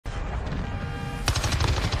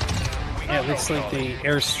Yeah, it looks like the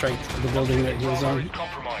airstrike to the building that he was on.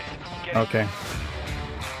 Okay.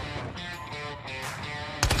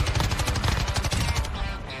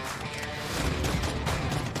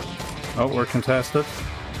 Oh, we're contested.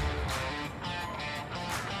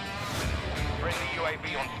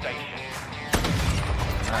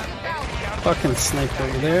 Fucking sniper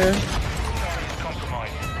over there.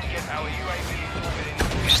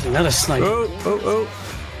 There's another sniper. Oh, oh, oh.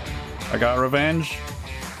 I got revenge.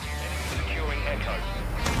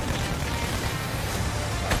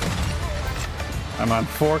 I'm on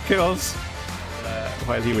 4 kills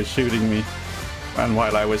while he was shooting me and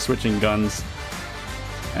while I was switching guns,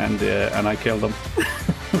 and I killed him.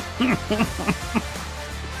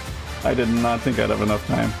 I did not think I'd have enough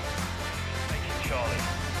time.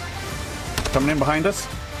 Coming in behind us.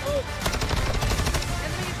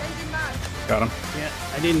 Got him. Yeah,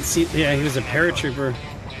 I didn't see. Yeah, he was a paratrooper.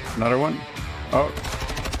 Another one. Oh.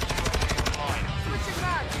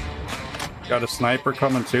 Got a sniper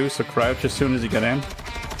coming too, so crouch as soon as you get in.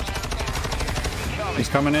 He's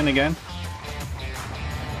coming in again.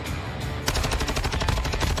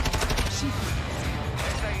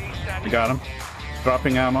 You got him.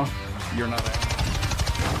 Dropping ammo. You're not out.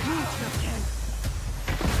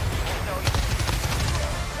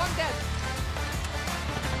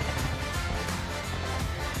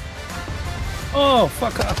 Oh,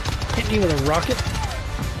 fuck off. Hit me with a rocket.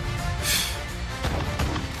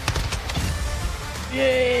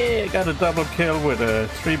 Yay! I got a double kill with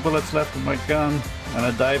 3 bullets left in my gun and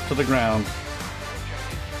a dive to the ground.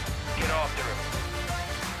 Get after him.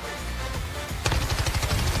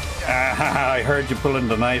 Ah, I heard you pulling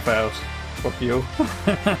the knife out. Fuck you.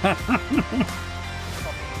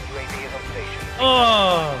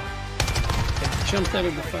 Oh! I jumped out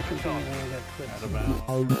of the fucking thing. Out of bounds.